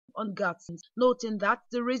on God's, noting that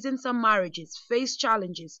the reason some marriages face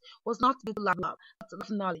challenges was not due to lack of love, but of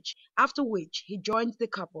knowledge, after which he joined the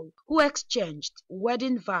couple, who exchanged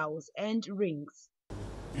wedding vows and rings.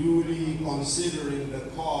 Duly considering the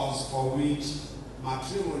cause for which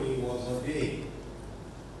matrimony was ordained.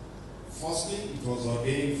 Firstly, it was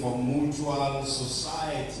ordained for mutual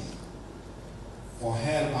society, for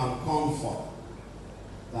help and comfort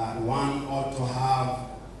that one ought to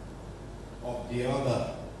have of the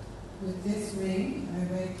other. With this ring,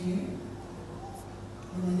 I wed you,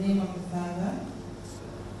 in the name of the Father,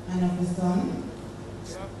 and of the Son,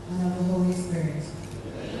 and of the Holy Spirit.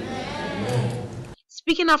 Amen.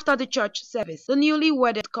 Speaking after the church service, the newly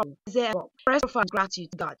wedded couple expressed profound gratitude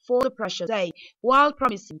to God for the precious day, while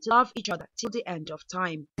promising to love each other till the end of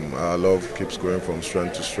time. Our love keeps going from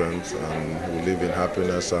strength to strength, and we live in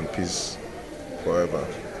happiness and peace forever.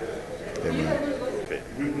 Amen.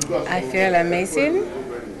 I feel amazing.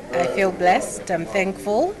 I feel blessed. I'm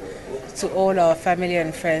thankful to all our family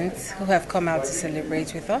and friends who have come out to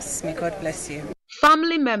celebrate with us. May God bless you.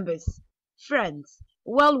 Family members, friends,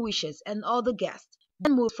 well-wishers, and other guests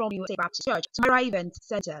then moved from New Baptist Church to Mara Event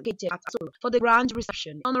Center located at Asoro for the grand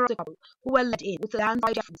reception in honor of the couple, who were led in with the dance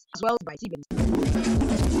by Jeffries as well as by Stevens.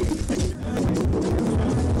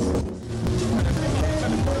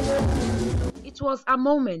 It was a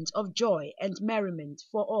moment of joy and merriment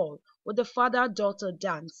for all, with the father-daughter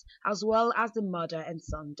dance as well as the mother and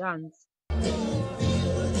son dance. Can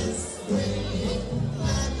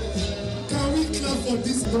we clap for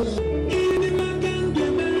this brother?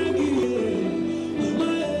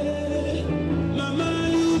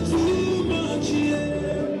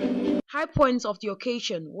 High points of the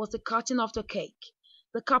occasion was the cutting of the cake,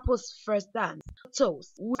 the couple's first dance, a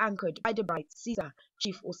toast was anchored by the bride's sister,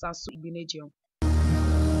 Chief Osasu Igbenedion.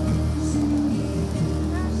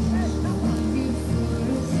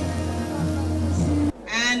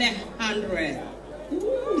 And 100.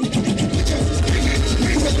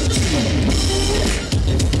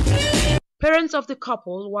 Parents of the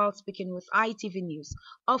couple, while speaking with ITV News,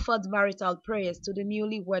 offered marital prayers to the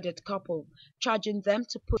newly wedded couple, charging them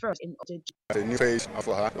to put first in order. A new phase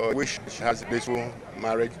for her. I wish she has a peaceful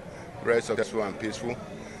marriage, very successful and peaceful,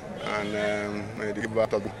 and may the giver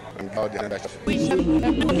of and God the other.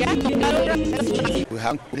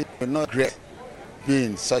 We're not great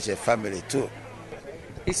being such a family too.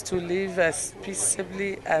 Is to live as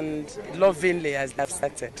peaceably and lovingly as they've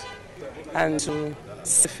started, and to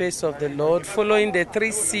see the face of the Lord, following the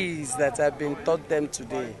 3 C's that have been taught them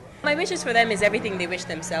today. My wishes for them is everything they wish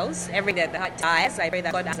themselves, everything that the heart desires. I pray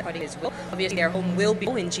that God has according to His will. Obviously, their home will be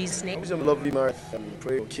in Jesus' name. I wish them a lovely marriage and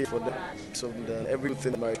pray for them, so that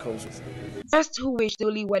everything marriage comes with. First, who wished the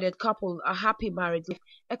newly wedded couple a happy marriage life,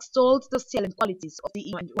 extolled the sterling qualities of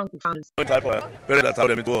the Iman and Wanku families. Type of parents that have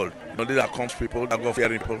them in the world. These are comes people, that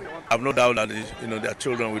God-fearing people. I have no doubt that their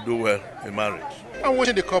children will do well in marriage. I'm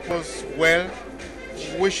wishing the couples well,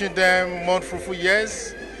 wishing them more fruitful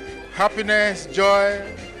years, happiness, joy,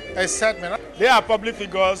 excitement. They are public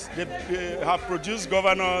figures. They have produced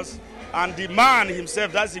governors, and the man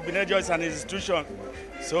himself, that's Igbenedion, is an institution.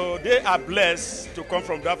 So they are blessed to come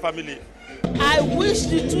from that family. I wish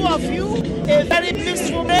the two of you a very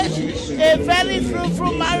peaceful marriage, a very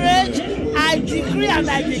fruitful marriage. I decree and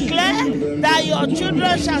I declare that your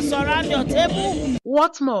children shall surround your table.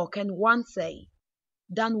 What more can one say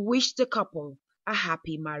than wish the couple a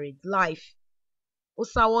happy married life?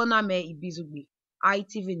 Osawoname Ibizugbi,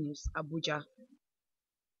 ITV News, Abuja.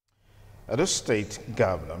 Edo State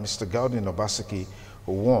Governor Mr. Godwin Obaseki,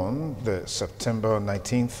 who won the September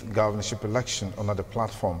 19th governorship election under the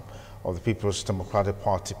platform of the People's Democratic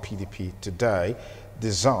Party (PDP) today,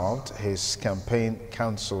 dissolved his campaign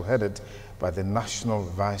council headed by the National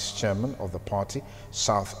Vice Chairman of the party,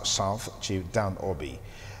 South, Chief Dan Obi.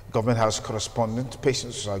 Government House correspondent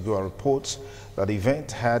Patience Agua reports that the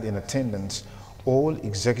event had in attendance all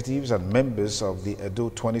executives and members of the Edo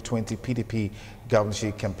 2020 PDP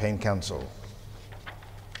Governorship Campaign Council.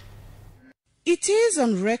 It is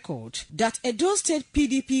on record that Edo State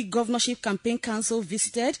PDP Governorship Campaign Council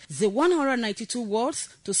visited the 192 wards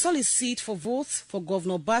to solicit for votes for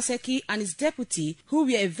Governor Obaseki and his deputy, who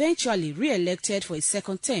were eventually re-elected for a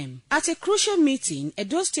second term. At a crucial meeting,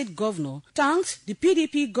 Edo State Governor thanked the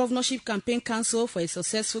PDP Governorship Campaign Council for a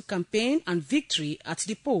successful campaign and victory at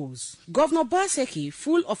the polls. Governor Obaseki,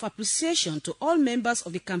 full of appreciation to all members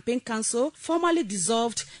of the campaign council, formally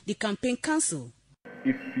dissolved the campaign council.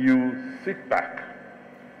 If you sit back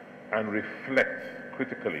and reflect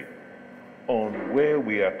critically on where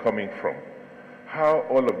we are coming from, how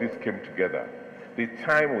all of this came together, the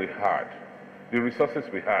time we had, the resources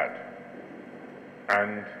we had,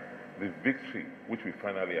 and the victory which we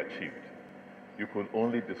finally achieved, you could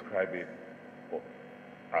only describe it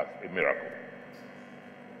as a miracle.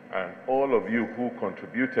 And all of you who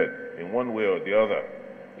contributed in one way or the other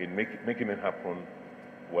in making it happen,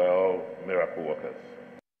 well, miracle workers.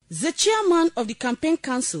 The chairman of the campaign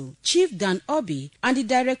council, Chief Dan Obi, and the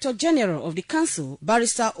director general of the council,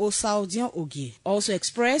 Barrister Osaudion Ogie, also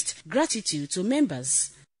expressed gratitude to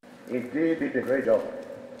members. Indeed, did a great job.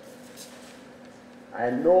 I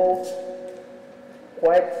know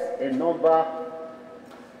quite a number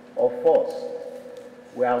of us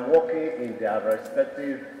were working in their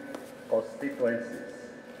respective constituencies.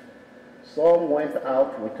 Some went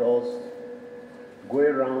out with us going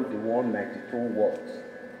around the 192 wards.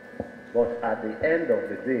 But at the end of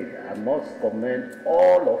the day, I must commend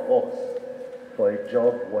all of us for a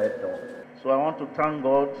job well done. So I want to thank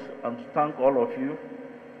God and to thank all of you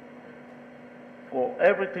for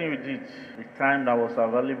everything you did, the time that was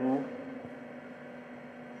available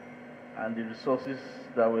and the resources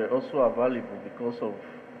that were also available because of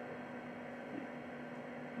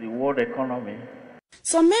the world economy.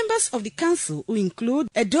 Some members of the council who include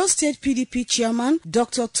Edo State PDP Chairman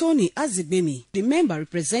Dr. Tony Azibemi, the member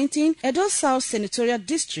representing Edo South Senatorial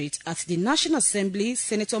District at the National Assembly,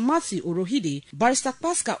 Senator Matthew Orohide, Barrister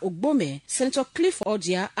Pascal Ogbome, Senator Cliff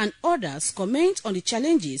Odia, and others comment on the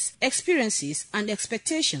challenges, experiences, and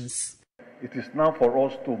expectations. It is now for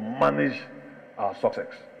us to manage our success.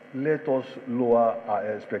 Let us lower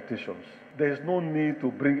our expectations. There is no need to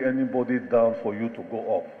bring anybody down for you to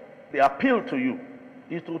go up. The appeal to you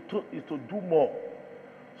is to do more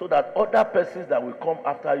so that other persons that will come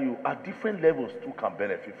after you at different levels too can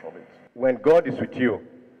benefit from it. When God is with you,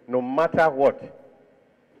 no matter what,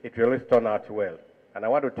 it will always turn out well. And I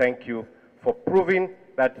want to thank you for proving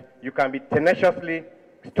that you can be tenaciously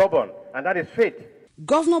stubborn, and that is faith.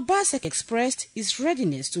 Governor Obaseki expressed his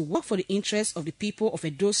readiness to work for the interests of the people of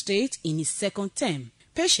Edo State in his second term.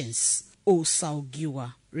 Patience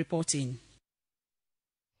Osaugiwa reporting.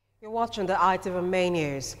 You're watching the ITV Main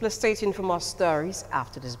News. Please stay tuned for more stories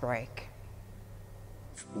after this break.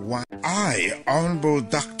 I, Honorable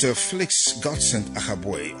Dr. Felix Godson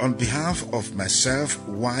Ahabwe, on behalf of myself,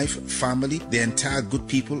 wife, family, the entire good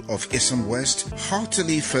people of Esan West,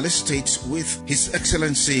 heartily felicitates with His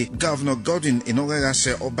Excellency Governor Godwin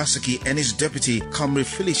Enogagase Obaseki and his deputy, Comrade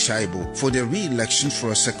Felix Shaibu, for their re-election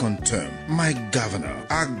for a second term. My governor,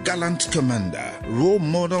 our gallant commander, role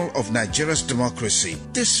model of Nigeria's democracy,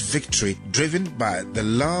 this victory, driven by the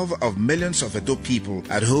love of millions of Edo people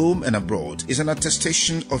at home and abroad, is an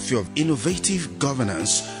attestation of your innovative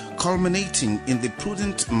governance, culminating in the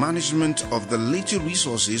prudent management of the little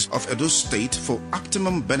resources of Edo State for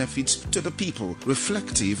optimum benefits to the people,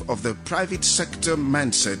 reflective of the private sector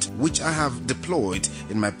mindset which I have deployed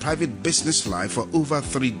in my private business life for over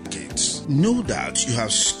 3 decades. No doubt you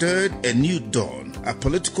have stirred a new dawn, a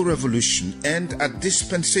political revolution, and a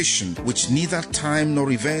dispensation which neither time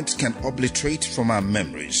nor event can obliterate from our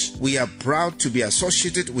memories. We are proud to be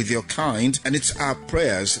associated with your kind, and it's our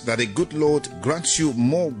prayers that a good Lord grants you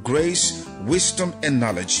more grace, wisdom, and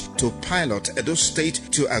knowledge to pilot Edo State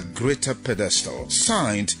to a greater pedestal.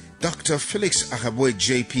 Signed, Dr. Felix Ahabwe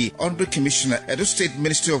JP, Honorary Commissioner, Edo State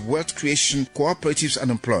Ministry of Wealth Creation, Cooperatives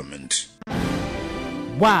and Employment.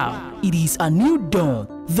 Wow, it is a new dawn.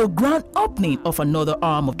 The grand opening of another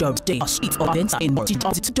arm of Doris Day Street events in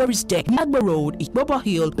Doris Day, Nagba Road, Ikboba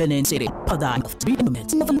Hill, Benin City. Padan of 3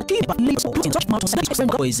 elements. Nothing key but links of touch mountains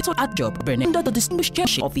and boys to at job Benin under the distinguished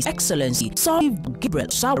chairship of His Excellency Sir Gabriel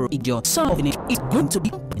Sauro Ijo, son of the nation, is going to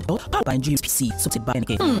be powered by GPC, supported by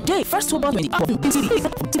NK. Day, first October 20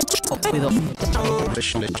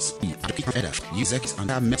 use X and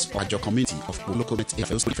our met at your community of local met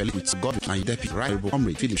affairs with God and deputy right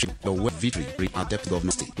comrade finish the web victory bring our deputy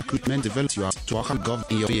governor state recruitment develop you to our government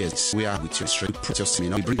in your years. We are with your straight process we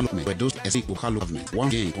bring development where those as local government one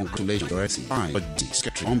game congratulations directly fine but the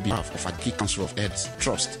secretary on behalf of a key council of heads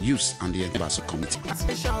trust youth and the members of committee.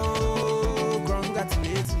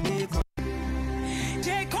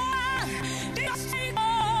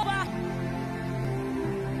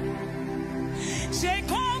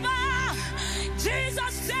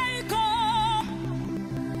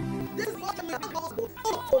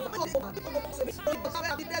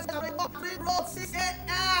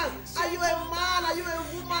 Are you a man? Are you a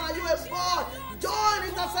woman? Are you a boy? Join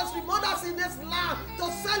intercessory mothers in this land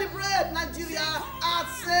to celebrate Nigeria and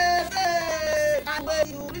say, and where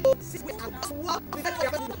you sit with and what we get for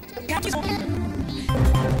your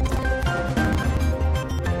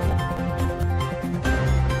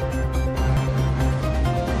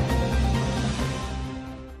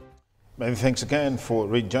Many thanks again for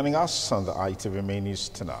rejoining us on the ITV Main News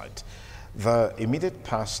tonight. The immediate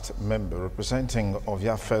past member representing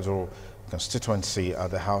Ovia Federal constituency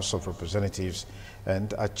at the House of Representatives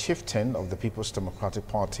and a chieftain of the People's Democratic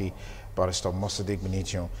Party, Barrister Mossadegh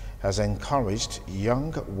Gbinedion, has encouraged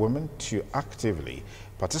young women to actively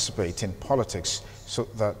participate in politics so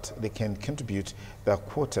that they can contribute their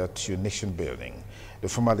quota to nation building. The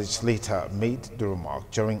former legislator made the remark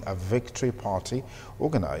during a victory party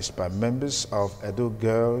organized by members of Edo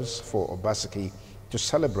Girls for Obaseki to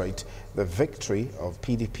celebrate the victory of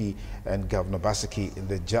PDP and Governor Obaseki in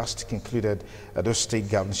the just concluded Edo State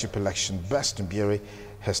governorship election. Best Mbiere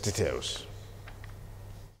has details.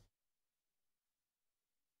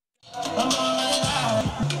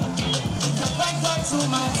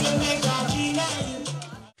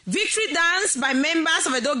 Victory dance by members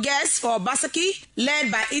of Edo Girls for Obaseki,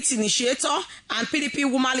 led by its initiator and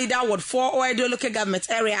PDP woman leader Ward 4 Oedo local government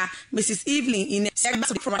area, Mrs. Evelyn in a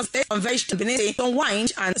segment from a state convention to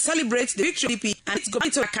unwind and celebrate the victory of PDP and its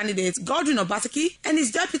gubernatorial candidate Godwin Obaseki and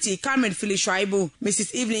his deputy Carmen Phyllis Shuaibu.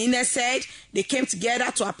 Mrs. Evelyn Ines said they came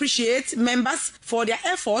together to appreciate members for their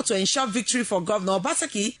effort to ensure victory for Governor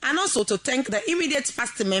Obaseki and also to thank the immediate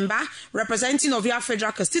past member representing Ovia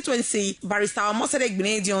Federal constituency, Barrister Mossadegh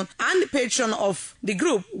Gbinedion, and the patron of the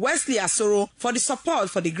group, Wesley Asoro, for the support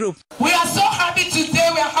for the group. We are so happy today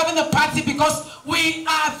we are having a party because we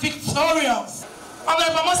are victorious.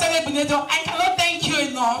 Honorable Mossadegh Gbinedion, I cannot thank you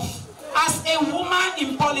enough. As a woman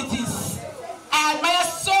in politics, I admire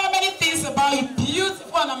so many things about you,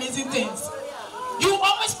 beautiful and amazing things. You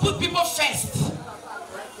always put people first.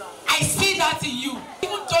 I see that in you.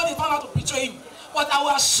 Even though they don't know how to picture him, but I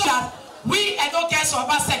will assure that we Edo Girls of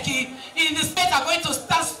Obaseki in the state are going to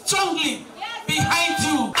stand strongly behind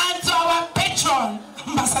you. And to our patron,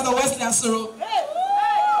 Ambassador Wesley Asoro,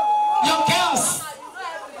 your girls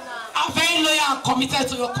are very loyal and committed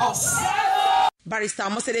to your cause. Barrister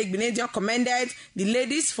Mossadegh Gbinedion commended the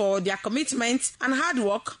ladies for their commitment and hard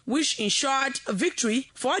work, which ensured victory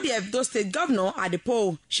for the Edo State governor at the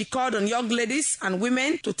poll. She called on young ladies and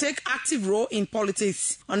women to take active role in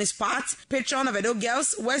politics. On his part, patron of Edo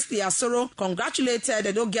Girls, Wesley Asoro, congratulated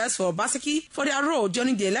Edo Girls for Obaseki for their role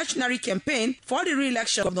during the electionary campaign for the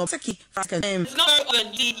re-election of Governor Obaseki. It's not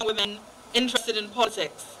only women interested in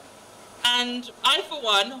politics. And I, for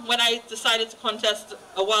one, when I decided to contest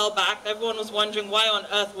a while back, everyone was wondering why on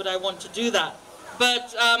earth would I want to do that.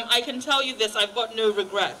 But I can tell you this, I've got no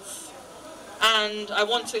regrets. And I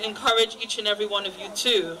want to encourage each and every one of you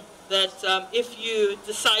too, that if you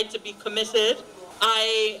decide to be committed,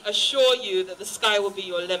 I assure you that the sky will be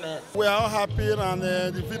your limit. We are all happy and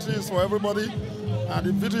the victory is for everybody and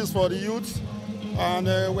the victory is for the youth. And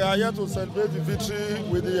we are here to celebrate the victory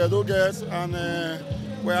with the Edo Girls and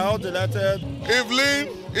we are all delighted. Evelyn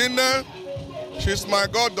Ine, she's my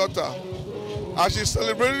goddaughter. As she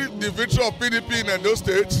celebrated the victory of PDP in Edo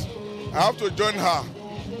State, I have to join her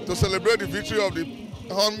to celebrate the victory of the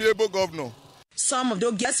honorable governor. Some of the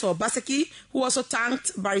guests for Obaseki, who also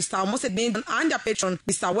thanked Barrister Mossadegh Gbinedion and their patron,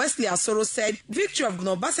 Mr. Wesley Asoro, said victory of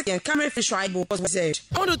Governor Obaseki and Carmen Phyllis Shuaibu was said.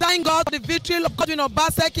 I want to thank God for the victory of Godwin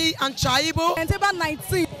Obaseki and Shuaibu. September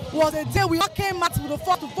 19 was a day we all came out with the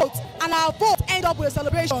fourth to vote, and our vote ended up with a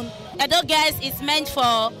celebration. Edo Girls is meant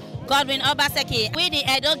for Godwin Obaseki. We, the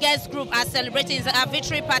Edo Girls group, are celebrating our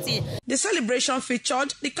victory party. The celebration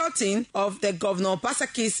featured the cutting of the Governor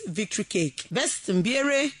Obaseki's victory cake. Best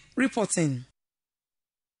Mbiere reporting.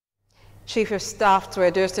 Chief of Staff to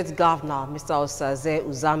Edo State Governor, Mr. Osaze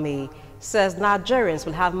Uzame, says Nigerians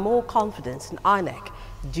will have more confidence in INEC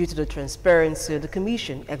due to the transparency the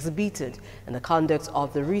Commission exhibited in the conduct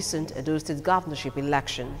of the recent Edo State governorship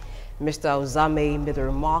election. Mr. Uzame made a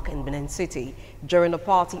remark in Benin City during a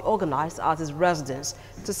party organized at his residence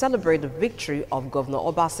to celebrate the victory of Governor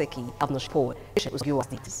Obaseki governorship poll.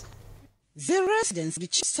 The residence of the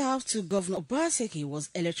chief staff to Governor Obaseki was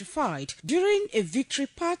electrified during a victory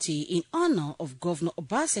party in honor of Governor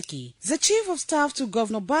Obaseki. The chief of staff to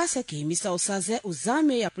Governor Obaseki, Mr. Osaze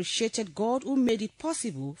Uzame, appreciated God who made it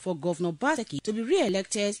possible for Governor Obaseki to be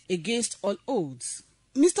re-elected against all odds.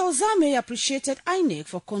 Mr. Uzame appreciated INEC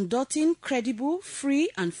for conducting credible, free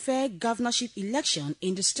and fair governorship election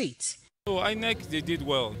in the state. So INEC, they did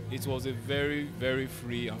well. It was a very, very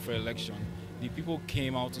free and fair election. The people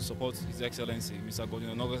came out to support His Excellency, Mr.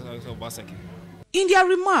 Godwin Obaseki. In their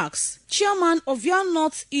remarks, Chairman of Ovia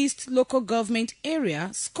North-East Local Government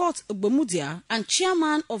Area, Scott Ogbomudia, and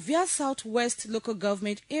Chairman of Ovia South-West Local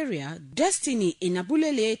Government Area, Destiny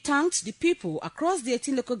Inabulele, thanked the people across the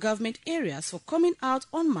 18 local government areas for coming out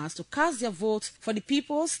en masse to cast their vote for the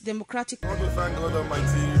People's Democratic. I want to thank God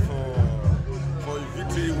Almighty for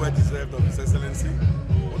victory well deserved of His Excellency.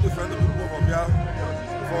 I want to thank the people of Obia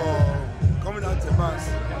for coming out to mass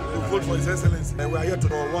to vote for His Excellency. We are here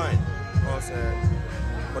to unwind because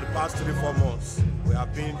for the past 3-4 months we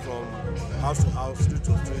have been from house to house, street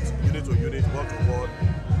to street, unit to unit, ward to ward,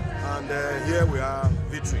 and here we are,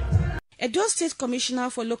 victory. Edo State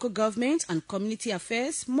Commissioner for Local Government and Community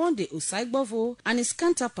Affairs, Monday Osai-Gbavo, and his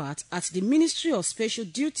counterpart at the Ministry of Special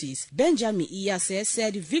Duties, Benjamin Iyase,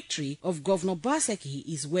 said the victory of Governor Obaseki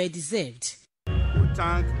is well deserved. We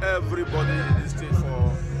thank everybody in this state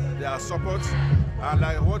for their support, and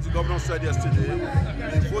like what the governor said yesterday,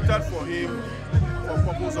 we voted for him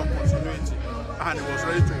for purpose of continuity, and he was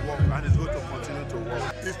ready to work, and he's going to continue to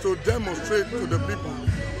work. It's to demonstrate to the people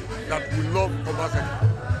that we love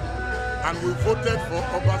Obaseki. And we voted for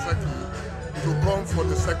Obaseki to come for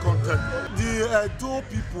the second term. The Edo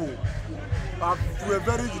people were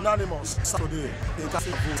very unanimous today in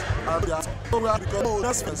casting vote. And they are so because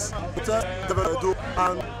Nesfes voted the Edo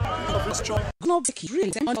and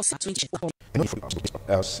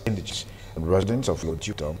else indigenous and residents of Lord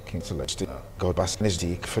Dukedom, King Celestia, God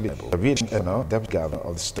Basnesdik, Philip, the regional deputy governor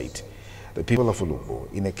of the state, the people of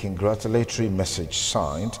Olugbo, in a congratulatory message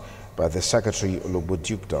signed by the Secretary Olugbo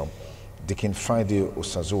Dukedom, Dikin Friday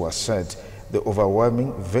Osazuwa, said the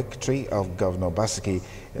overwhelming victory of Governor Obaseki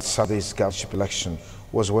in Saturday's governorship election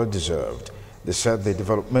was well deserved. They said the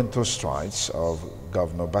developmental strides of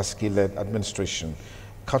Governor Obaseki-led administration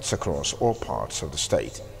cuts across all parts of the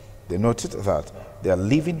state. They noted that they are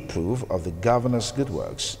living proof of the governor's good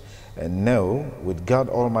works and know, with God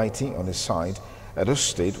Almighty on his side, Edo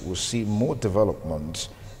State will see more development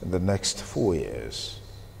in the next 4 years.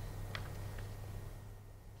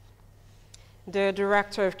 The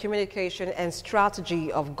Director of Communication and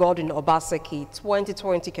Strategy of Godwin Obaseki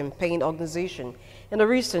 2020 campaign organization in the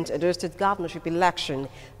recent Edo State governorship election,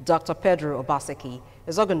 Dr. Pedro Obaseki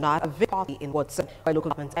has organized a victory party in Watson by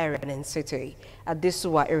local government area in city.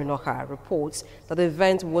 Adesua Erinoha reports that the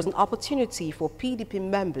event was an opportunity for PDP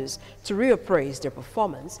members to reappraise their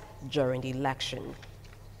performance during the election.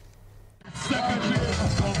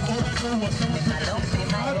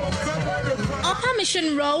 Upper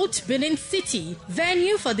Mission Road, Benin City,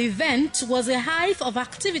 venue for the event, was a hive of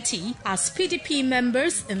activity as PDP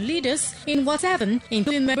members and leaders in Ward 7,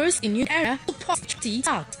 including members in New Area,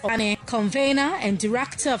 and a convener and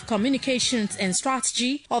director of communications and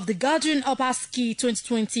strategy of the Godwin Obaseki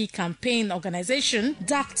 2020 campaign organization,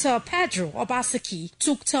 Dr. Pedro Obaseki,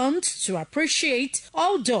 took turns to appreciate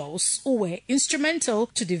all those who were instrumental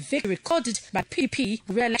to the victory recorded by PDP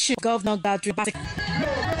re-election Governor Godwin Obaseki.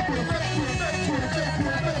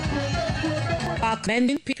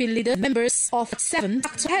 Commending PDP leader members of 7,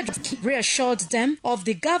 Dr. Pedro reassured them of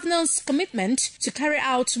the governor's commitment to carry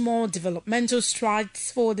out more developmental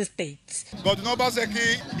strides for the state. Godwin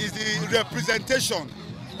Obaseki is the representation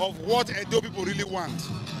of what Edo people really want.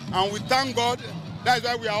 And we thank God, that's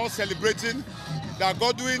why we are all celebrating that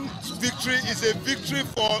Godwin's victory is a victory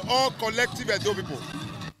for all collective Edo people.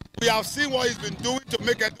 We have seen what he's been doing to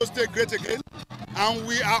make Edo State great again, and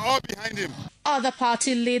we are all behind him. Other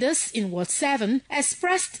party leaders in Ward 7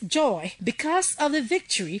 expressed joy because of the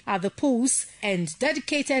victory at the polls and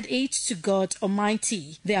dedicated it to God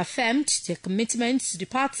Almighty. They affirmed their commitment to the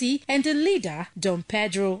party and the leader, Don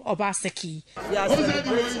Pedro Obaseki. We are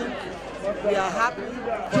celebrating. We are happy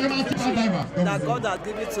for the victory that God has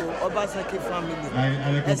given to Obaseki family,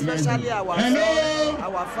 especially our son,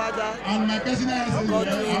 our father, Obaseki.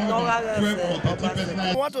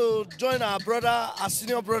 I want to join our brother, our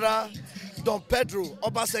senior brother, Don Pedro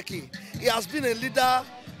Obaseki. He has been a leader,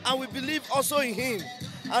 and we believe also in him,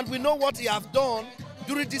 and we know what he has done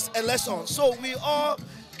during this election. So we all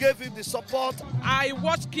gave him the support. I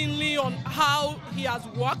watched keenly on how he has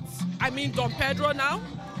worked. I mean, Don Pedro now.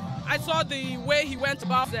 I saw the way he went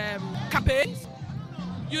about campaigns.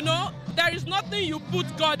 You know, there is nothing you put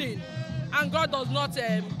God in, and God does not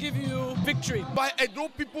give you victory. But Edo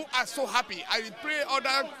people are so happy. I pray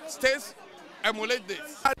other states emulate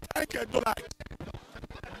this. I thank Edo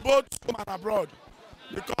both home and abroad,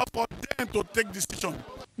 because for them to take decision.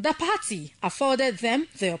 The party afforded them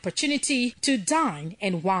the opportunity to dine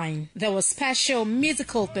and wine. There were special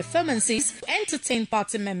musical performances to entertain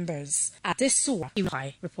party members. Adesua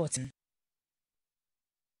Iwai reporting.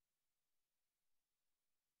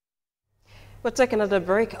 We'll take another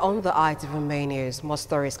break on the ITV Main News. More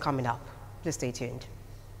stories coming up. Please stay tuned.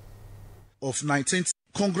 Of 19th.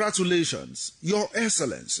 Congratulations, Your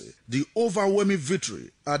Excellency. The overwhelming victory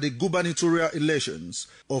at the gubernatorial elections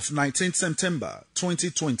of 19th September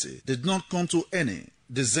 2020 did not come to any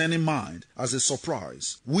discerning mind as a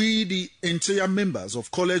surprise. We, the entire members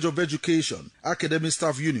of College of Education, Academic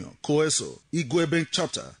Staff Union, COESO, Igwe Bank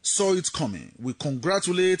Chapter, saw it coming. We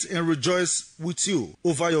congratulate and rejoice with you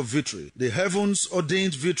over your victory. The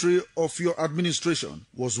heavens-ordained victory of your administration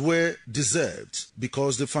was well deserved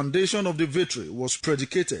because the foundation of the victory was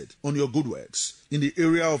predicated on your good works in the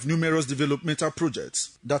area of numerous developmental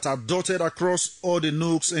projects that are dotted across all the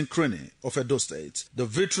nooks and crannies of Edo State. The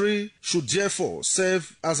victory should therefore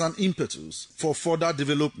serve as an impetus for further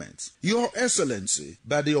development. Your Excellency,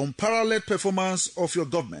 by the unparalleled performance of your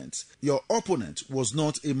government, your opponent was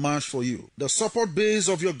not a match for you. The support base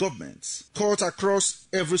of your government cut across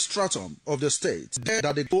every stratum of the state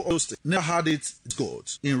that the Edo State never had it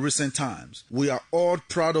good in recent times. We are all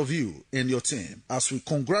proud of you and your team. As we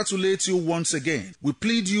congratulate you once again, we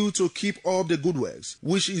plead you to keep up the good works,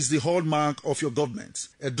 which is the hallmark of your government.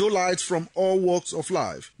 Edolites from all walks of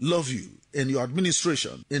life love you and your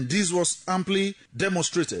administration, and this was amply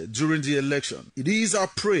demonstrated during the election. It is our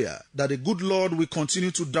prayer that the good Lord will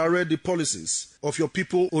continue to direct the policies of your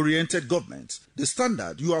people-oriented government. The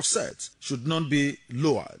standard you have set should not be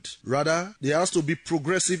lowered. Rather, there has to be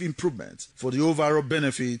progressive improvement for the overall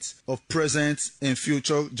benefit of present and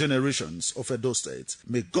future generations of Edo State.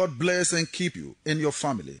 May God bless and keep you and your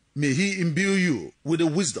family. May He imbue you with the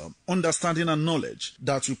wisdom, understanding, and knowledge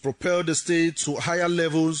that will propel the state to higher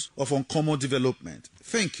levels of uncommon development.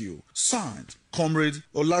 Thank you. Signed, Comrade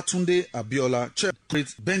Olatunde Abiola, Chair, Comrade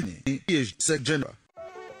Benny, PhD Sec General.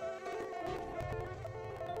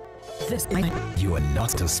 You are not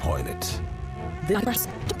to spoil it. Relax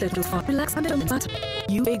and don't matter.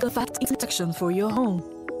 You Bega Fat Protection for your home.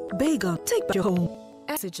 Bega, take back your home.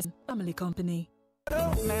 Message Family Company.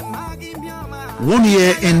 1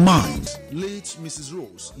 year in mind. Late Mrs.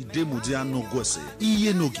 Rose Idemudia Nogwese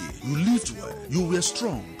Iyenogi, you lived well. You were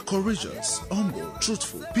strong, courageous, humble,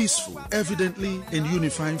 truthful, peaceful, evidently in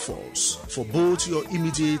unifying force for both your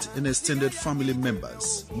immediate and extended family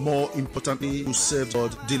members. More importantly, you served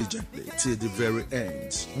God diligently till the very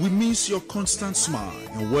end. We miss your constant smile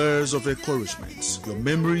and words of encouragement. Your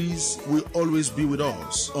memories will always be with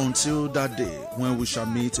us until that day when we shall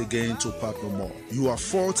meet again to part no more. You have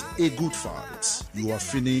fought a good fight. You have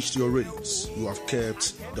finished your race. You have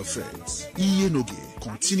kept the faith. Iyenogi,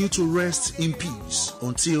 continue to rest in peace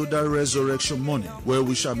until that resurrection morning where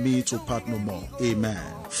we shall meet to part no more. Amen.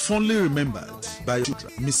 Fondly remembered by your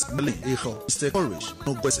children, Miss Melanie Echo, Mr. Courage,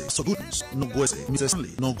 Nogwese, So Goodness, Nogwese, Mr. Stanley,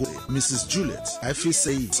 Nogwese, Mrs. Juliet,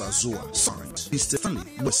 Ifesei Sazua, signed, Mr. Stanley,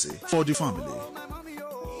 Nogwese, for the family.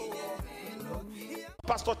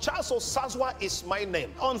 Pastor Charles Osazwa is my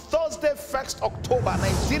name. On Thursday, 1st October,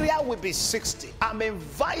 Nigeria will be 60. I'm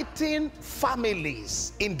inviting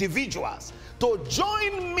families, individuals, to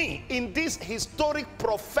join me in this historic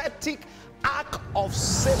prophetic arc of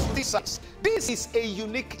safety. This is a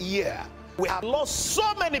unique year. We have lost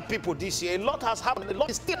so many people this year. A lot has happened. A lot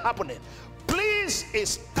is still happening. Please,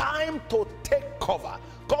 it's time to take cover.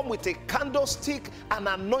 Come with a candlestick and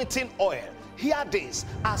anointing oil. Hear this,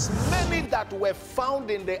 as many that were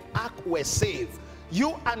found in the ark were saved.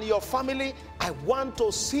 You and your family, I want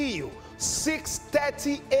to see you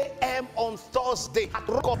 6:30 a.m. on Thursday at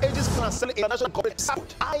Rock of Ages International Conference.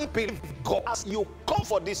 I believe God, as you come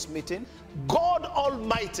for this meeting, God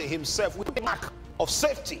Almighty Himself will put a mark of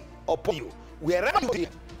safety upon you. Wherever you are,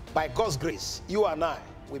 by God's grace, you and I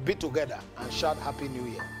will be together and shout Happy New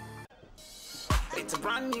Year. It's a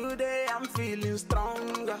brand new day, I'm feeling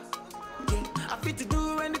stronger. Yeah, I fit to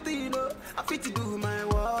do anything, you know. I fit to do my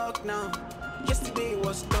work now. Yesterday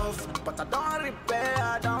was tough, but I don't repair,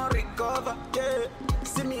 I don't recover. Yeah,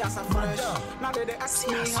 see me as a fresh. Now they ask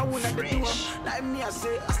me how will I do it. Like me, I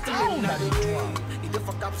say I still in the way. If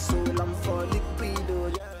for capsule, I'm for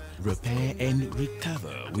liquido. Yeah. Repair and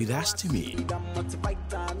recover with Astamine.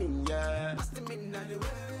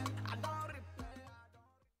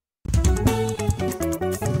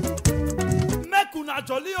 Una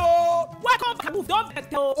jolly oh! Welcome back.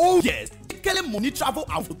 Don't oh yes, Kele money travel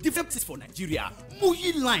out for different places for Nigeria.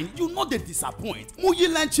 Muyi Line, you know they disappoint. Muyi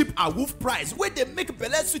Line cheap awoof price where they make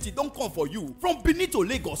belle sweet don't come for you. From Benin to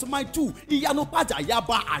Lagos, my two, Iyanopaja,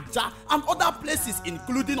 Yaba, Aja, and other places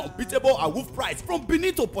including unbeatable awoof price from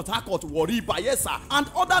Benin to Port Harcourt, Warri, Bayelsa, and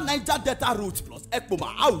other Niger Delta routes plus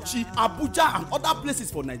Ekpoma, Auchi, Abuja, and other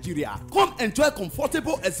places for Nigeria. Come enjoy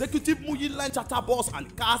comfortable executive Muyi Line charter bus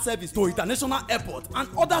and car service to international airport and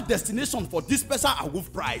other destinations for this special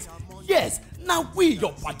awoof price. Yes, now we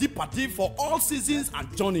your party for all seasons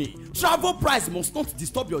and journey. Travel price must not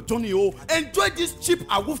disturb your journey. Enjoy this cheap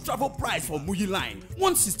Awoof travel price for Muyi Line,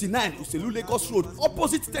 169 Uselu Lagos Road,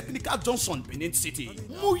 opposite Technical Junction, Benin City.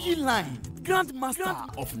 Muyi Line,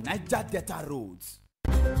 Grandmaster of Niger Delta Roads.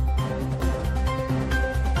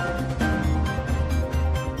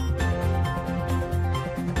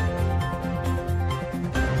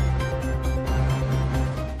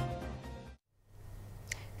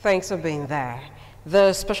 Thanks for being there.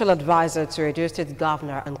 The Special Advisor to Edo State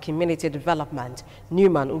Governor and Community Development,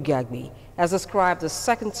 Newman Ugiagbi, has described the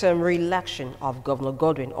second-term re-election of Governor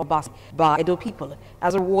Godwin Obaseki by Edo people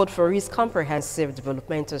as a reward for his comprehensive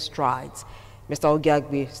developmental strides. Mr.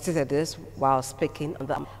 Ugiagbi stated this while speaking on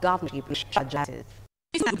the governorship strategy.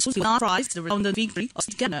 Prized the resounding victory of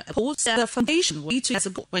State Governor upholds that the foundation will lead to as a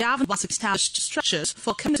goal when Gavin was established structures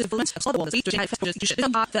for community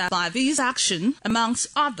development that by this action, amongst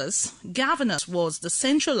others, governance was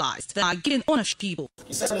decentralized that are given ownership people.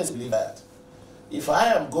 His Excellency believe that if I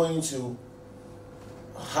am going to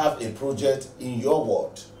have a project in your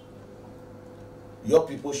ward, your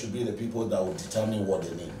people should be the people that will determine what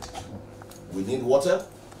they need. We need water,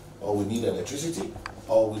 or we need electricity,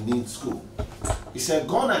 or we need school. He said,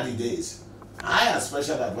 gone are the days. I, as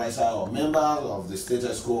special advisor or member of the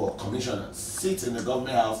status quo or commissioner, sit in the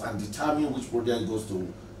government house and determine which project goes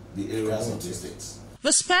to the areas of the states.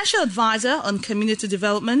 The Special Advisor on Community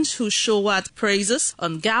Development, who showered praises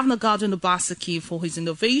on Governor Godwin Obaseki for his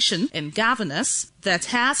innovation and governance that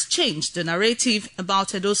has changed the narrative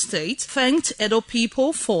about Edo State, thanked Edo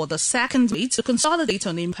people for the second way to consolidate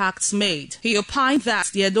on impacts made. He opined that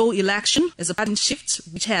the Edo election is a paradigm shift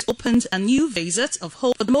which has opened a new facet of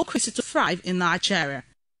hope for democracy to thrive in Nigeria.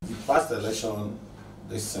 The past election,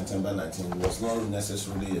 this September 19, was not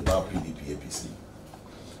necessarily about PDP APC.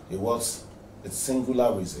 It was a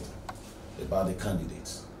singular reason about the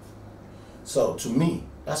candidates. So to me,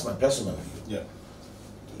 that's my personal view.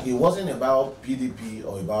 Yeah. It wasn't about PDP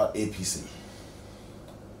or about APC.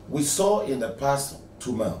 We saw in the past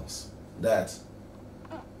 2 months that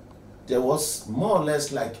there was more or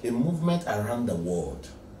less like a movement around the world,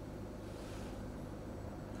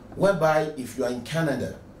 whereby if you are in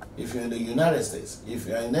Canada, if you're in the United States, if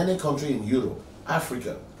you're in any country in Europe,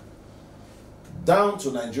 Africa, down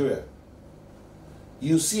to Nigeria,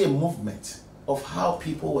 you see a movement of how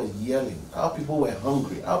people were yelling, how people were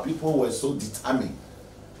hungry, how people were so determined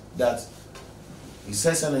that His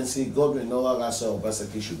Excellency Godwin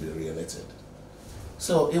Obaseki should be re-elected.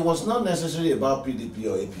 So it was not necessarily about PDP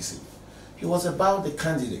or APC. It was about the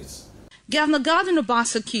candidates. Governor Godwin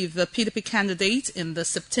Obaseki, the PDP candidate in the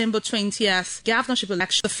September 20th governorship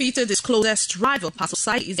election, defeated his closest rival, Pastor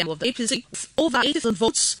Sai of the APC, with over 80,000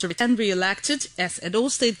 votes to return re-elected as Edo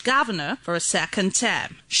State Governor for a second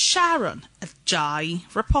term. Sharon Ajay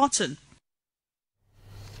reporting.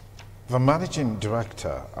 The Managing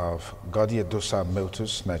Director of Godi Edosa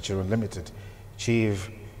Motors Nigeria Limited, Chief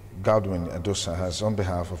Godwin Edosa, has on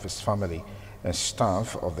behalf of his family and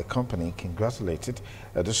staff of the company congratulated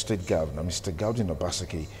Edo State Governor Mr. Godwin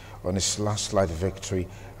Obaseki on his landslide victory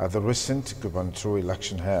at the recent gubernatorial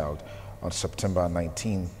election held on September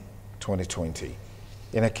 19, 2020.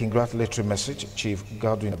 In a congratulatory message, Chief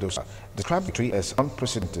Godwin Edosa described the victory as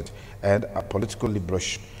unprecedented and a political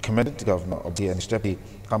liberation, commended the Governor of the and his Deputy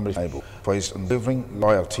Amri Shaibu for his unwavering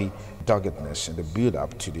loyalty, doggedness in the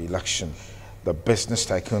build-up to the election. The business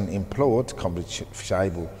tycoon implored Comrade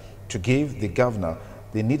Shaibu to give the governor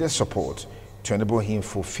the needed support to enable him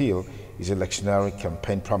fulfill his electionary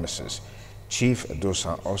campaign promises. Chief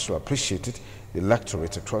Edosa also appreciated the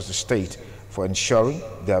electorate across the state for ensuring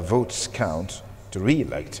their votes count to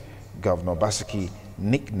re-elect Governor Obaseki,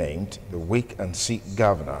 nicknamed the wait-and-see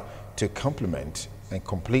governor, to complement and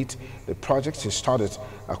complete the projects he started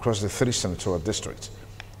across the 3 senatorial districts.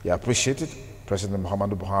 He appreciated President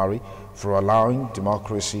Muhammadu Buhari for allowing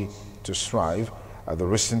democracy to thrive at the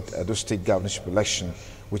recent Edo State governorship election,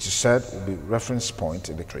 which is said will be reference point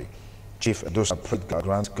in the country. Chief Edosa prayed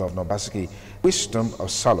grant Governor Obaseki wisdom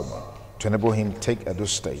of Solomon to enable him to take Edo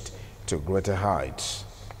State to greater heights.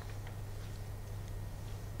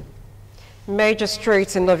 Major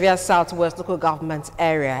streets in Novia Southwest local government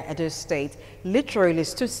area, Edo State, literally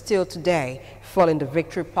stood still today, following the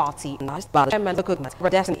victory party announced by the chairman of the local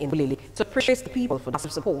government, Destiny in Bulili, to appreciate the people for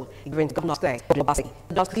massive support given to Governor State, Obaseki,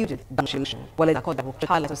 just concluded the demonstration, while it accorded to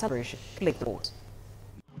highlight the celebration, click the board.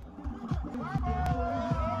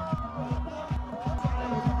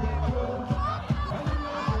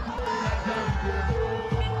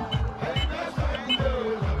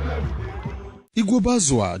 Igwe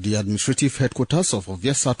Igwobazwa, the administrative headquarters of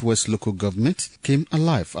Ovia Southwest local government, came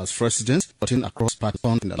alive as residents voting across party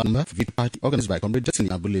in the number of party organized by Comrade Destiny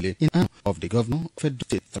Abulele in honor of the governor of Edo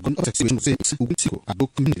State. The governor of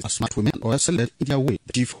Ugbo communities as smart women or selected in their way.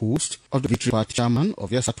 The chief host of the Victory Party chairman of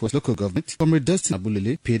Ovia Southwest local government, Comrade Destiny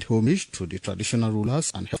Abulele, paid homage to the traditional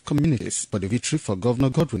rulers and health communities for the victory for Governor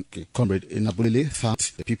Godwin. Comrade Abulele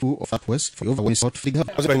thanked the people of Southwest for the overwhelming support for the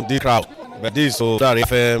government. I've been the crowd, but this so that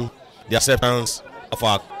FM. The acceptance of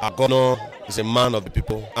our governor is a man of the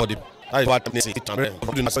people. That is what I'm saying. Come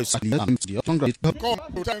to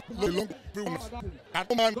thank the long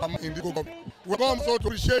and in the government. We come so to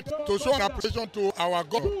appreciate, to show an appreciation to our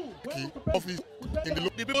government office in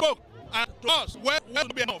the people. And to us, where will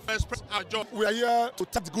be enough to express our job. We are here to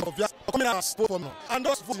thank the good of Yas for coming and support for now. And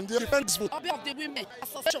us in the defense vote. Of the women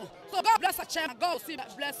association. So God bless the chairman, God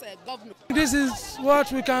bless the government. This is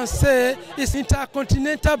what we can say is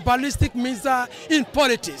intercontinental ballistic missile in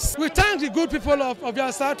politics. We thank the good people of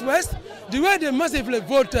your Southwest, the way they massively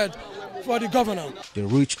voted for the governor. The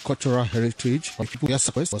rich cultural heritage of people of your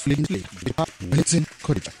Southwest was fully displayed.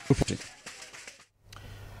 Reporting.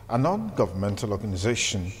 A non-governmental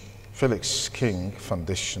organization, Felix King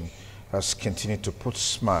Foundation, has continued to put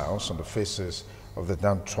smiles on the faces of the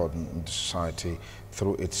downtrodden in the society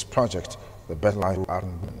through its project, the Better Life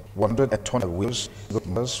Ireland. 120 wheels, the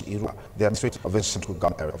administrator of the central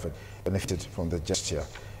government area of it benefited from the gesture.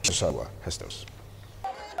 Shosawa Hestos.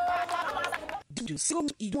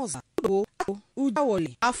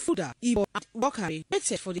 Udawole, Afuda, Ibo, and Wakari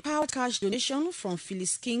waited for the power cash donation from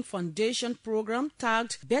Phyllis King Foundation program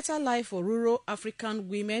tagged Better Life for Rural African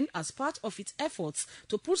Women as part of its efforts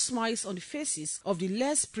to put smiles on the faces of the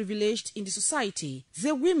less privileged in the society.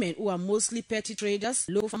 The women, who are mostly petty traders,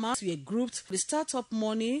 local farmers, were grouped for the startup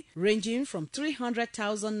money ranging from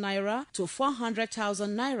 300,000 naira to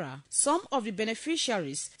 400,000 naira. Some of the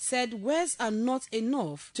beneficiaries said words are not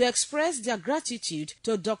enough to express their gratitude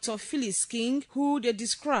to Dr. Phyllis King, who they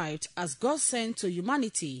described as God sent to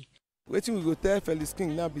humanity. Waiting we go tell Phyllis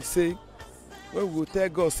King now be say, when we go tell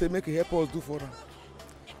God say make he help us do for her.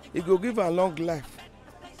 He go give her a long life.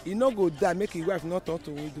 He no go die, make his wife not turn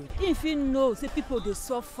to widow. If you know say people they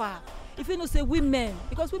suffer, if you know say women,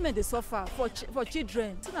 because women they suffer for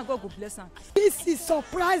children, so now God go bless them. This is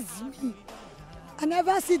surprised me. I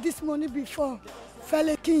never see this money before.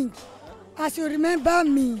 Phyllis King, as you remember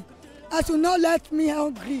me, as you not let me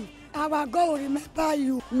hungry. Our God will remember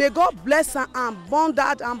you. May God bless her and bond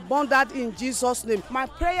that in Jesus' name. My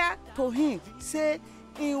prayer to him, say,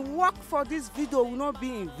 in work for this video will not be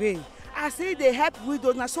in vain. I say they help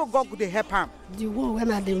widows, now so God could help him. The one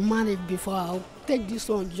when I married before, I'll take this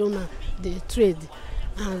one, Jonah, the trade,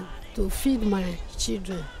 and to feed my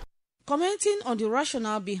children. Commenting on the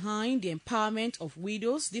rationale behind the empowerment of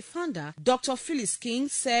widows, the founder, Dr. Phyllis King,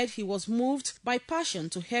 said he was moved by passion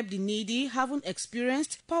to help the needy having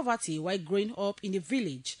experienced poverty while growing up in the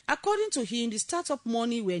village. According to him, the startup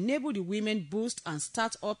money will enable the women boost and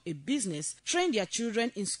start up a business, train their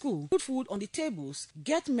children in school, put food on the tables,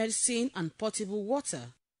 get medicine and potable water.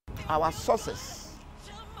 Our sources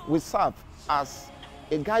will serve as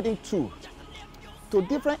a guiding tool to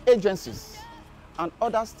different agencies and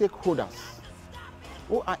other stakeholders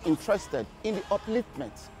who are interested in the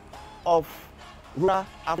upliftment of rural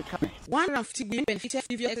Africa. 150 women benefited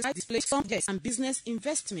from the display some guests and business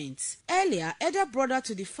investments. Earlier, elder brother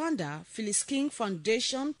to the founder, Phyllis King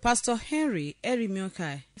Foundation, Pastor Henry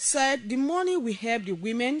Erimiokai, said the money will help the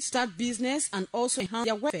women start business and also enhance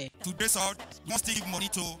their welfare. To this out, we must give money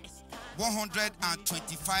to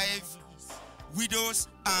 125 widows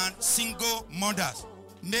and single mothers.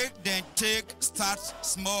 Make them start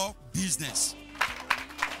small business.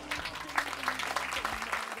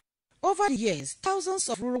 Over the years, thousands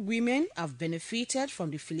of rural women have benefited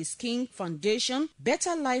from the Phyllis King Foundation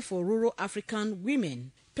Better Life for Rural African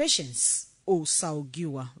Women. Patience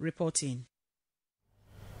Osaugiwa reporting.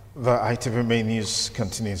 The ITV Main News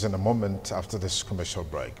continues in a moment after this commercial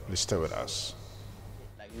break. Please stay with us.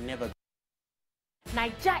 Like never.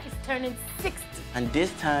 Nigeria is turning 60. And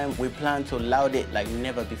this time we plan to laud it like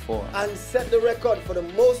never before. And set the record for the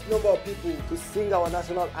most number of people to sing our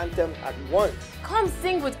national anthem at once. Come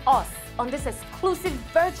sing with us on this exclusive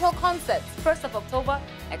virtual concert, 1st of October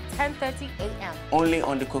at 10:30 a.m. Only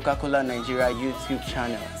on the Coca-Cola Nigeria YouTube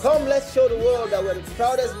channel. Come, let's show the world that we're the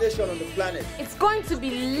proudest nation on the planet. It's going to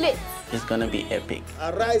be lit. It's going to be epic.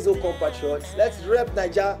 Arise, O compatriots. Let's rep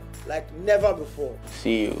Nigeria like never before.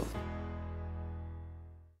 See you.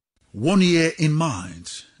 1 year in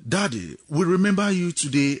mind, Daddy, we remember you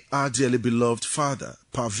today, our dearly beloved father,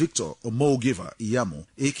 Pa Victor Omogiva Iyamo,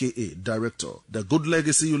 aka Director. The good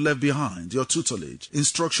legacy you left behind, your tutelage,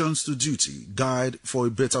 instructions to duty, guide for a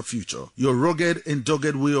better future, your rugged and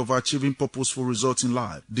dogged way of achieving purposeful results in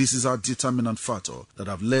life. This is our determinant factor that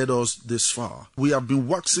have led us this far. We have been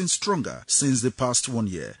waxing stronger since the past 1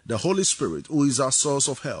 year. The Holy Spirit, who is our source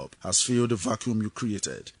of help, has filled the vacuum you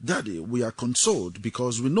created. Daddy, we are consoled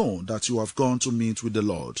because we know that you have gone to meet with the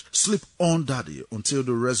Lord. Sleep on, Daddy, until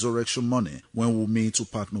the resurrection morning when we'll meet to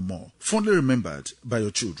part no more. Fondly remembered by your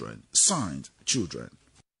children. Signed, Children.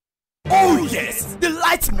 Oh yes, the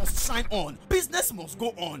light must shine on, business must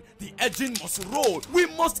go on, the engine must roll, we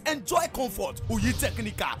must enjoy comfort. Uyi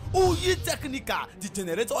Technica, the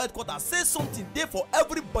generator headquarters says something there for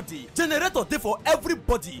everybody. Generator there for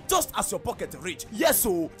everybody, just as your pocket reach. Yes,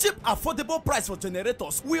 so cheap affordable price for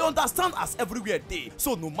generators. We understand as everywhere day.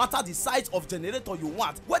 So no matter the size of generator you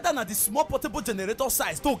want, whether na the small portable generator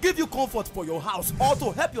size to give you comfort for your house or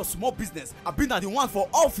to help your small business, I been at the one for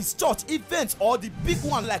office, church, events, or the big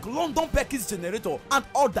one like London Perkins generator and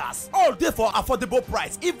others, all there for affordable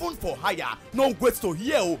price, even for higher. No wait to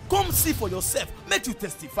hear, come see for yourself, make you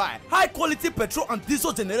testify. High quality petrol and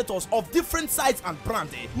diesel generators of different size and brand,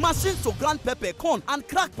 machines to grind pepper, corn and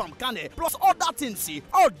crack palm kernel, plus other things,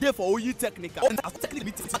 all there for Uyi Technica. And as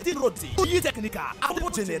Uyi Technica,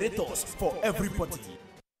 affordable generators for everybody.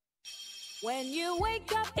 When you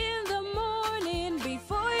wake up in the morning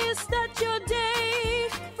before you start your day,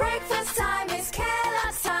 breakfast time is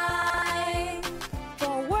Kellogg's time.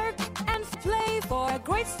 For work and play, for a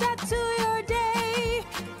great start to your day,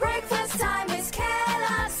 breakfast time is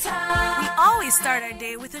Kellogg's time. We always start our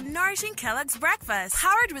day with a nourishing Kellogg's breakfast,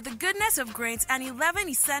 powered with the goodness of grains and 11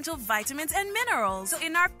 essential vitamins and minerals. So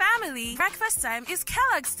in our family, breakfast time is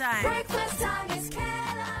Kellogg's time. Breakfast time is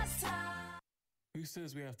Kellogg's time. Who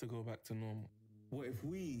says we have to go back to normal? What if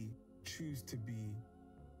we choose to be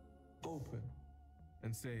open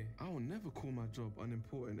and say, I will never call my job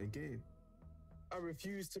unimportant again. I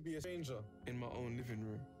refuse to be a stranger in my own living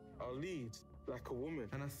room. I'll lead like a woman,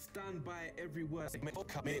 and I stand by every word.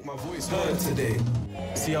 Make my voice heard today.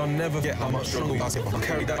 See, I'll never get how much struggle I'll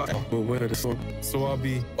carry that. But wear the sword, so I'll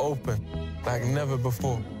be open like never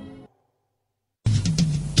before.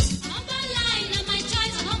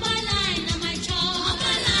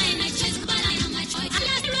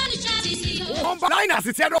 Liners,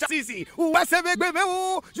 it's easy. You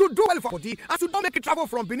do well for body as you don't make it travel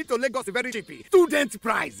from Benin to Lagos very cheaply. Student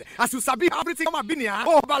price. As you sabi everything come Benin.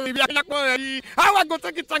 Oh, how I go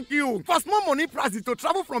take it, thank you. For small money price to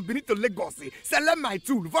travel from Benin to Lagos. Select my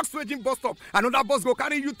tool, Volkswagen bus stop. Another bus go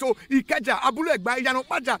carry you to Ikeja, Abule Egba,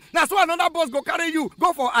 Yanopaja. Now so another bus go carry you,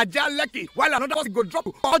 go for Ajah Lekki, while another bus go drop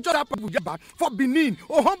you for Benin.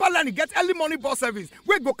 Oh, Humberland get early morning bus service.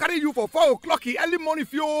 We go carry you for 4 o'clock early morning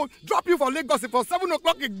fuel, drop you for Lagos for 7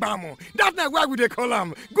 o'clock Igbamo. That's not why we they call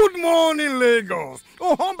them. Good morning, Lagos.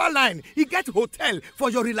 Oh, Humberline, he get hotel for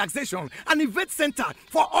your relaxation and event center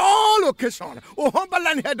for all occasion. Oh,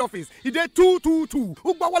 Humberline head office, he did 222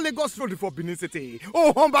 Ugbawa Lagos Road for Benin City.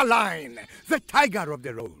 Oh, Humberline, the tiger of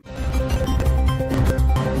the road.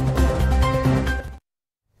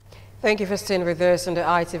 Thank you for staying with us on the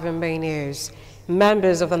ITV Main News.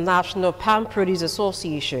 Members of the National Palm Produce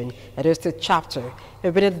Association, Edo State Chapter,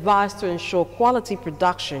 have been advised to ensure quality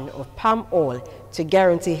production of palm oil to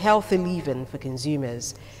guarantee healthy living for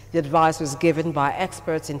consumers. The advice was given by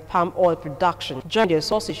experts in palm oil production during the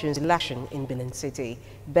association's election in Benin City.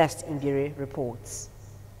 Best Mbiri reports.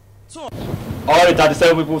 All the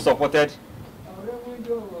 37 people supported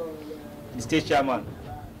the state chairman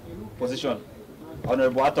position,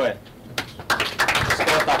 Honorable Atoye.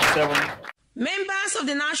 Score 37. Members of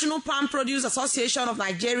the National Palm Produce Association of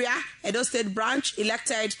Nigeria, Edo State Branch,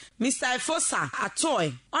 elected Mr. Efosa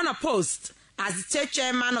Atoy unopposed as the state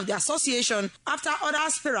chairman of the association after other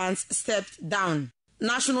aspirants stepped down.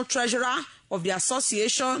 National Treasurer of the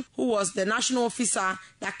association, who was the national officer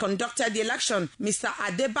that conducted the election, Mr.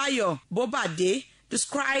 Adebayo Bobade,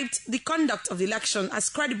 described the conduct of the election as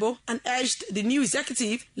credible and urged the new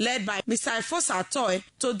executive, led by Mr. Efosa Atoy,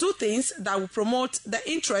 to do things that will promote the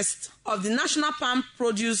interests of the National Palm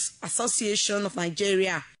Produce Association of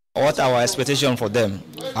Nigeria. What our expectation for them,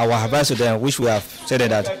 our advice to them, which we have said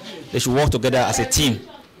that they should work together as a team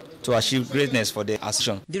to achieve greatness for the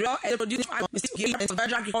association. The real produce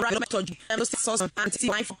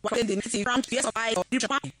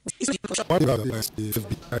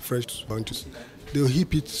fresh bunches. They'll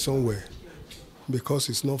heap it somewhere because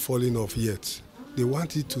it's not falling off yet. They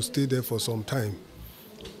want it to stay there for some time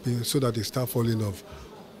so that they start falling off.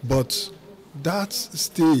 But that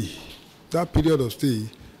stay, that period of stay,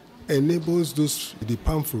 enables the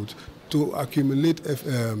palm fruit to accumulate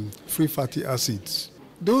free fatty acids.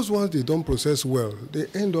 Those ones they don't process well, they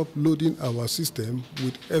end up loading our system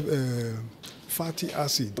with fatty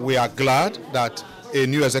acid. We are glad that a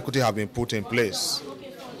new executive has been put in place.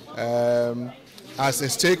 As a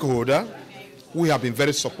stakeholder, we have been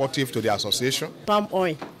very supportive to the association. Palm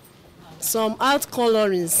oil, some art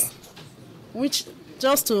colorings, which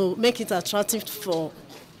just to make it attractive for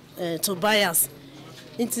to buyers.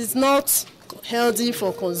 It is not healthy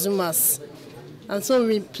for consumers. And so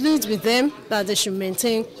we plead with them that they should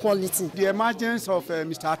maintain quality. The emergence of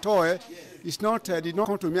Mr. Atoye did not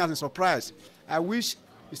come to me as a surprise. I wish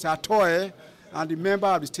Mr. Atoye and the member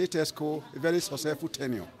of the State ESCO a very successful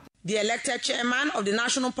tenure. The elected chairman of the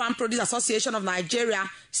National Palm Produce Association of Nigeria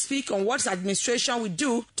speak on what his administration will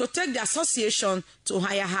do to take the association to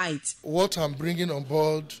higher heights. What I'm bringing on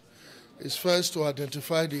board is first to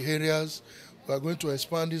identify the areas we are going to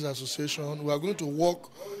expand this association. We are going to work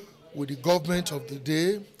with the government of the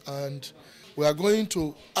day, and we are going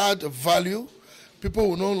to add value. People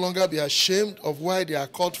will no longer be ashamed of why they are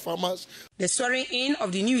called farmers. The swearing in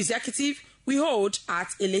of the new executive we hold at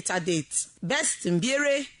a later date. Best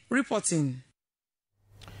Mbiere reporting.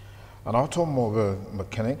 An automobile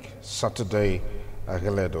mechanic, Saturday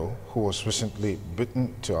Ageledo, who was recently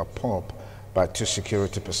beaten to a pulp by 2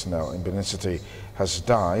 security personnel in Benin City, has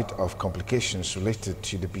died of complications related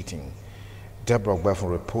to the beating. Deborah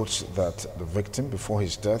Ogbefun reports that the victim, before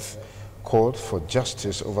his death, called for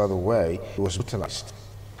justice over the way he was brutalized.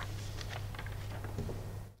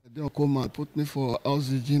 They come and put me for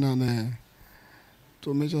oxygen and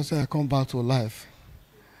to make sure I come back to life.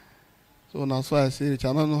 So that's why I say, I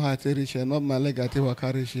don't know how to reach here, not my leg, I take what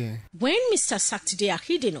I reach here. When Mr. Saturday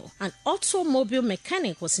Akidino, an automobile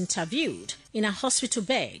mechanic, was interviewed in a hospital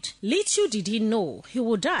bed, little did he know he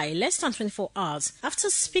would die less than 24 hours after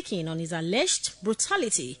speaking on his alleged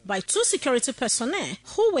brutality by 2 security personnel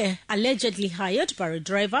who were allegedly hired by a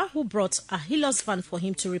driver who brought a Hilux van for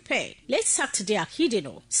him to repair. Late Saturday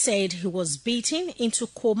Akidino said he was beaten into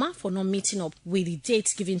coma for not meeting up with the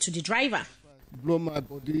date given to the driver. Blow my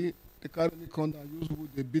body. They carry me con and use wood,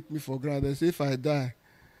 they beat me for ground. They say if I die,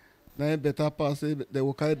 then better pass. They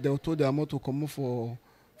will told the amount to come for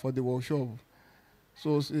the workshop.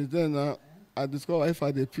 So since then I discover if I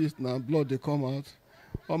dey piss now, blood they come out.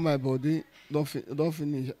 On my body don't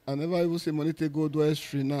finish. I never even say money to go do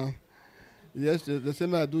X-ray now. Yes, the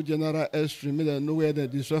same I do general X-ray, me that know where they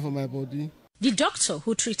destroy for my body. The doctor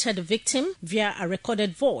who treated the victim via a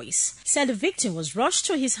recorded voice said the victim was rushed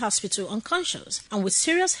to his hospital unconscious and with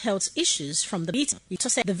serious health issues from the beating. He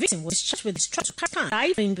said the victim was discharged with distress to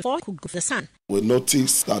died before he could go to the sun. We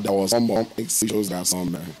noticed that there was some issues, there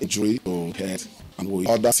some injury to head, and we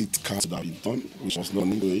ordered CT scans that be done, which was not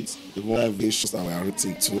need to it. Even the issues that were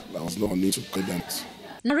written to, there was no need to pay them.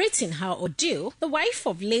 Narrating her ordeal, the wife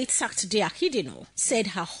of late Saturday Akidino said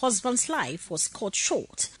her husband's life was cut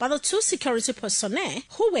short by the 2 security personnel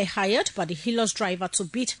who were hired by the Hilux driver to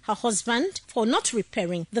beat her husband for not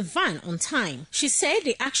repairing the van on time. She said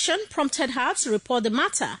the action prompted her to report the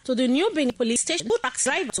matter to the New Benin police station, who taxed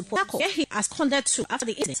the driver to Port Harcourt, where he absconded to after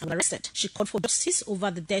the incident and arrested. She called for justice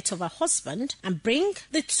over the death of her husband and bring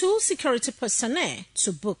the 2 security personnel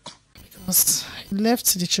to book. Because he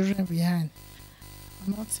left the children behind.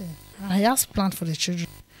 Nothing. I just planned for the children.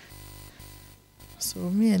 So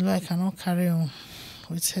me alone, I cannot carry on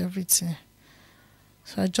with everything.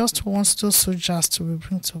 So I just want those soldiers to be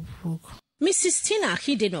brought to book. Mrs. Tina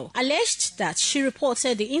Hideno alleged that she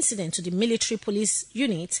reported the incident to the military police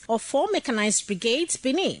unit of 4 mechanized brigades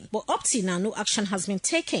Benin, but up till now no action has been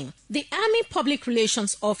taken. The Army Public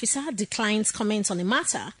Relations Officer declines comments on the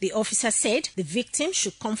matter. The officer said the victim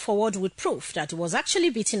should come forward with proof that he was actually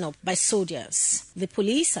beaten up by soldiers. The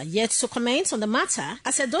police are yet to comment on the matter,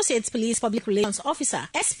 as Edo State Police Public Relations Officer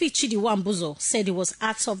SP Chidiwambuzo said he was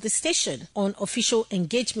out of the station on official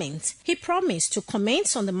engagement. He promised to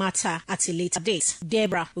comment on the matter at a later date.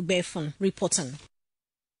 Deborah Ogbefun reporting.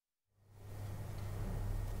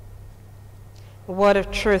 Word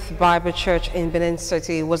of Truth Bible Church in Benin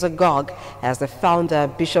City was agog as the founder,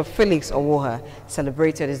 Bishop Felix Owoha,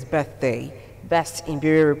 celebrated his birthday. Best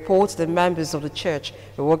Mbiere reports the members of the church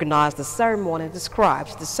who organized the ceremony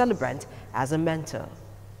described the celebrant as a mentor.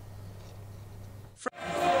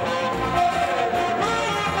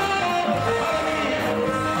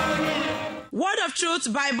 Word of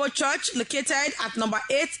Truth Bible Church, located at number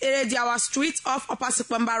 8 Erediawa Street off Upper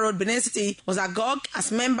Sukwamba Road, Benin City, was agog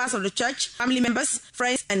as members of the church, family members,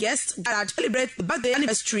 friends, and guests gathered to celebrate the birthday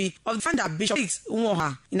anniversary of the founder, Bishop Felix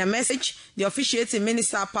Unwoha. In a message, the officiating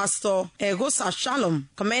minister, Pastor Egosa Shalom,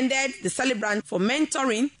 commended the celebrant for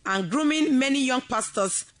mentoring and grooming many young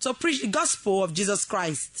pastors to preach the gospel of Jesus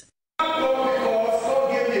Christ.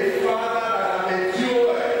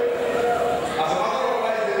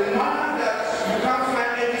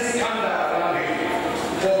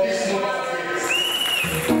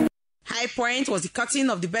 High point was the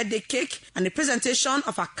cutting of the birthday cake and the presentation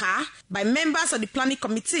of a car by members of the planning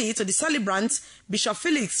committee to the celebrant, Bishop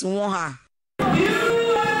Felix Unwoha.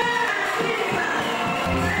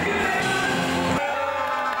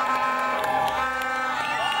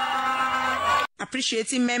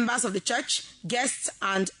 Appreciating members of the church, guests,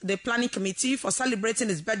 and the planning committee for celebrating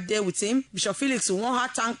his birthday with him, Bishop Felix Unwoha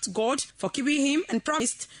thanked God for keeping him and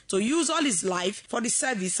promised to use all his life for the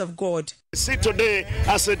service of God. I see today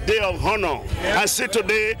as a day of honor. I see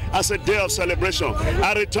today as a day of celebration.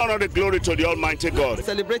 I return all the glory to the Almighty God.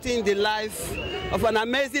 Celebrating the life of an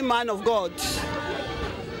amazing man of God.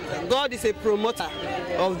 God is a promoter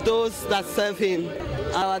of those that serve him.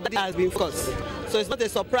 Our daddy has been focused. So it's not a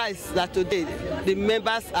surprise that today the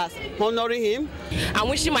members are honoring him. I'm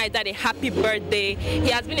wishing my dad a happy birthday. He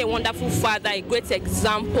has been a wonderful father, a great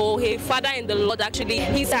example, a father in the Lord. Actually,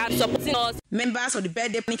 he's supporting us. Members of the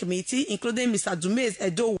birthday planning committee, including Mr. Dumez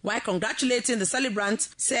Edo, while congratulating the celebrant,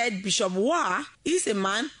 said Bishop Wa is a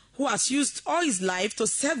man who has used all his life to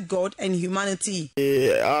serve God and humanity.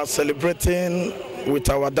 We are celebrating with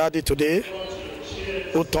our daddy today,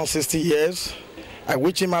 who turned 60 years. I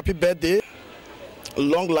wish him happy birthday.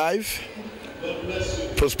 Long life,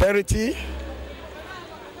 prosperity,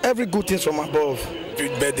 every good thing from above.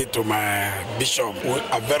 Good birthday to my bishop. We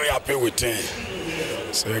are very happy with him.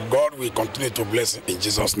 So God will continue to bless him in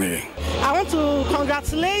Jesus' name. I want to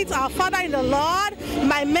congratulate our Father in the Lord,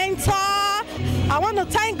 my mentor. I want to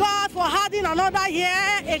thank God for adding another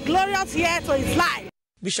year, a glorious year to his life.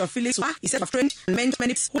 Bishop Felix he said, "I've trained and mentored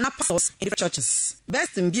many pastors in different churches."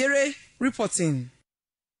 Best in Biere reporting.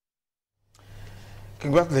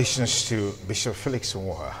 Congratulations to Bishop Felix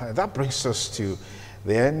Unwoha. That brings us to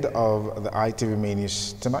the end of the ITV Main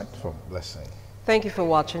News tonight from Blessing. Thank you for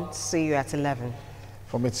watching. See you at 11.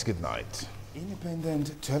 From it's good night.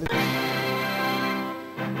 Independent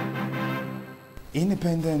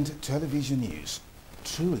television news.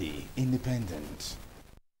 Truly independent.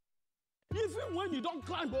 Even when you don't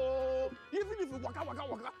climb, even if you waka,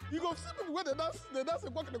 you go see people where they dance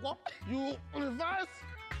and walk. You reverse.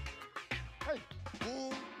 Hey.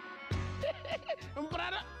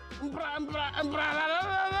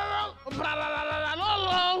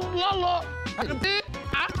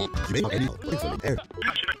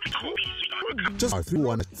 Just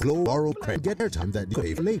R31 Flow borrow credit. Get airtime that you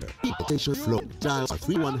pay for later. Potential Flow. Dial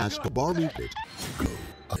R31 hash to borrow me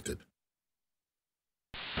credit.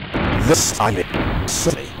 This I mean,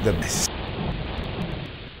 certainly the best.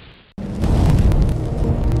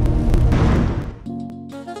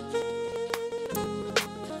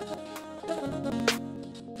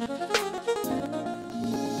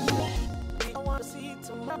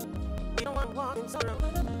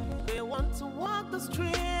 We want to walk the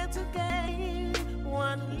streets again,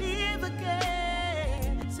 want to live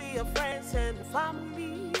again, see your friends and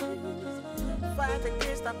families, fight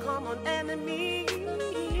against our common enemy.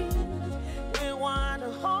 We want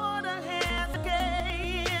to hold our hands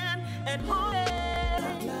again and hold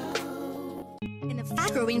it. In a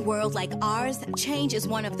fast-growing world like ours, change is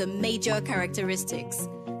one of the major characteristics.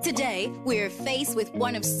 Today, we're faced with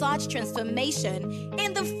one of such transformation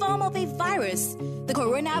in the form of a virus. The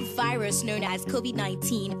coronavirus known as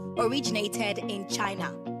COVID-19 originated in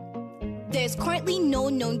China. There's currently no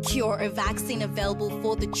known cure or vaccine available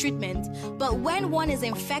for the treatment, but when one is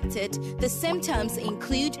infected, the symptoms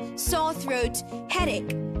include sore throat,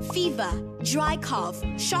 headache, fever, dry cough,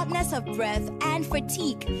 shortness of breath, and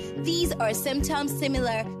fatigue. These are symptoms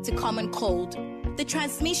similar to common cold. The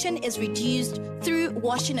transmission is reduced through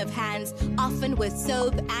washing of hands, often with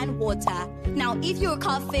soap and water. Now, if you're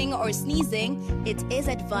coughing or sneezing, it is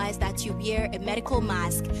advised that you wear a medical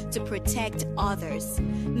mask to protect others.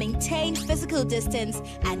 Maintain physical distance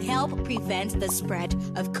and help prevent the spread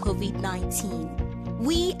of COVID-19.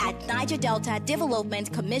 We at Niger Delta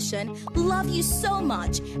Development Commission love you so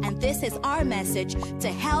much, and this is our message to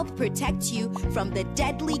help protect you from the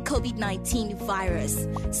deadly COVID-19 virus.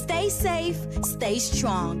 Stay safe, stay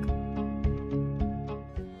strong.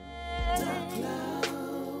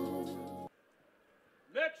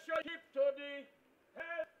 Make sure you keep to the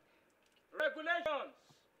health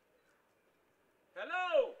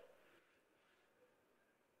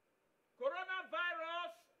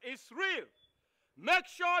real. Make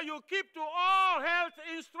sure you keep to all health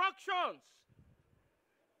instructions.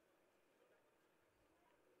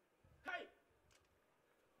 Kai,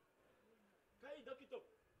 Dokito.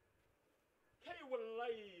 Kai,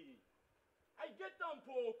 wallahi. I get them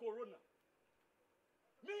for corona.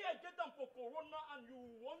 Me, I get them for corona, and you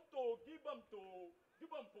want to give them for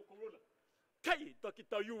corona. Kai,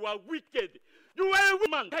 Dokito, you are wicked. You are a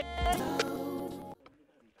woman.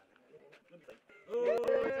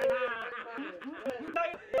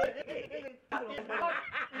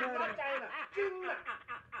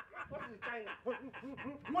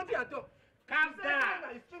 What you do? Calm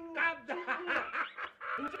down. Calm down.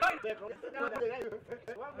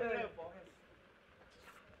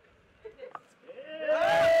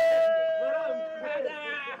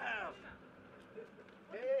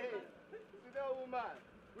 Hey, sit woman.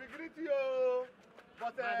 We greet you.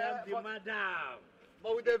 But, Madam.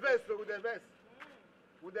 But with the vest, with the vest.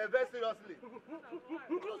 With the vest, seriously.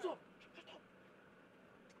 Close up.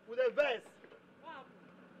 With the vest.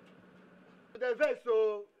 With the vest,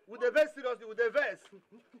 so. With the vest, seriously, with the vest.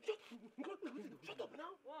 Shut up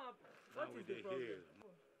now. What is the problem?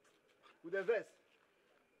 With the vest.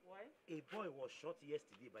 Why? A boy was shot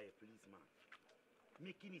yesterday by a policeman,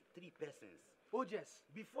 making it 3 persons. Oh, yes.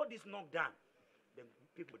 Before this knockdown, the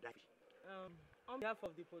people died. On behalf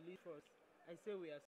of the police force, I say we are